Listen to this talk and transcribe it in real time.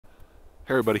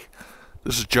Hey everybody,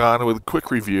 this is John with a quick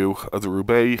review of the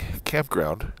Roubaix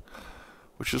campground,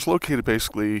 which is located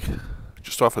basically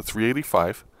just off of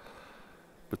 385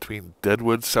 between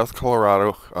DeadWood, South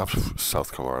Colorado,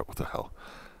 what the hell,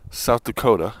 South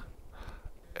Dakota,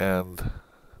 and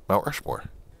Mount Rushmore.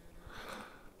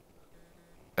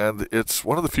 And it's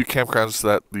one of the few campgrounds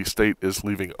that the state is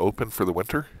leaving open for the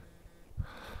winter.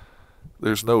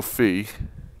 There's no fee.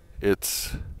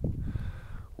 It's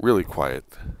really quiet.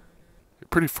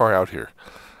 Pretty far out here.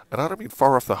 And I don't mean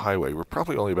far off the highway. We're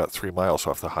probably only about 3 miles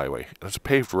off the highway. And it's a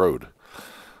paved road.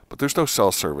 But there's no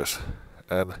cell service.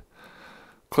 And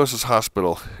closest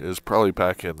hospital is probably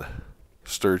back in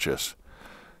Sturgis.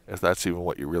 If that's even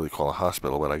what you really call a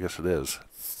hospital, but I guess it is.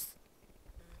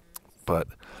 But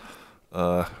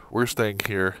we're staying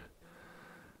here.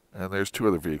 And there's 2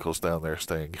 other vehicles down there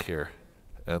staying here.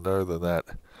 And other than that,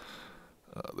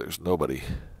 there's nobody.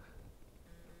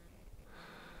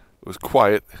 It was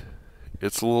quiet.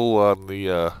 It's a little on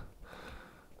the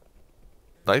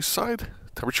nice side,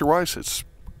 temperature-wise.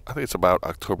 I think it's about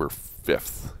October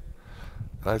 5th.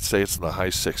 And I'd say it's in the high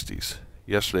 60s.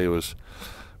 Yesterday was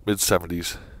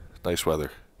mid-70s. Nice weather.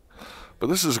 But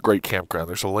this is a great campground.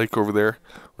 There's a lake over there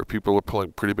where people are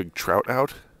pulling pretty big trout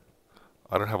out.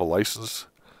 I don't have a license,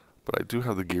 but I do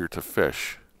have the gear to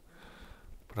fish.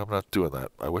 But I'm not doing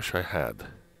that. I wish I had.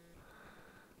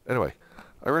 Anyway,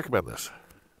 I recommend this.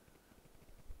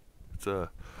 It's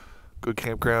a good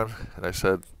campground, and I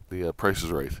said the price is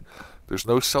right. There's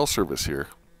no cell service here,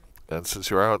 and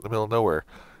since you're out in the middle of nowhere,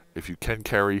 if you can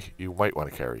carry, you might want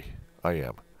to carry. I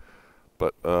am.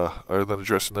 But other than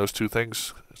addressing those 2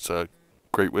 things, it's a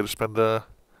great way to spend a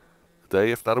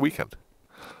day, if not a weekend.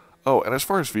 Oh, and as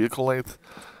far as vehicle length,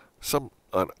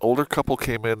 an older couple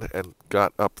came in and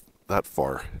got up that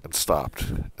far and stopped,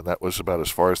 and that was about as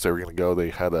far as they were going to go.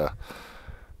 They had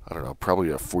I don't know,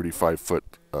 probably a 45-foot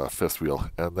fifth wheel,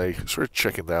 and they sort of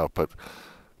chickened out, but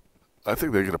I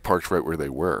think they're going to park right where they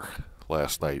were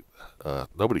last night.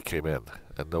 Nobody came in,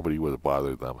 and nobody would have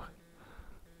bothered them.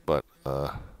 But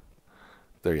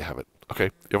there you have it. Okay,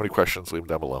 if you have any questions, leave them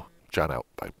down below. John out.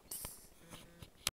 Bye.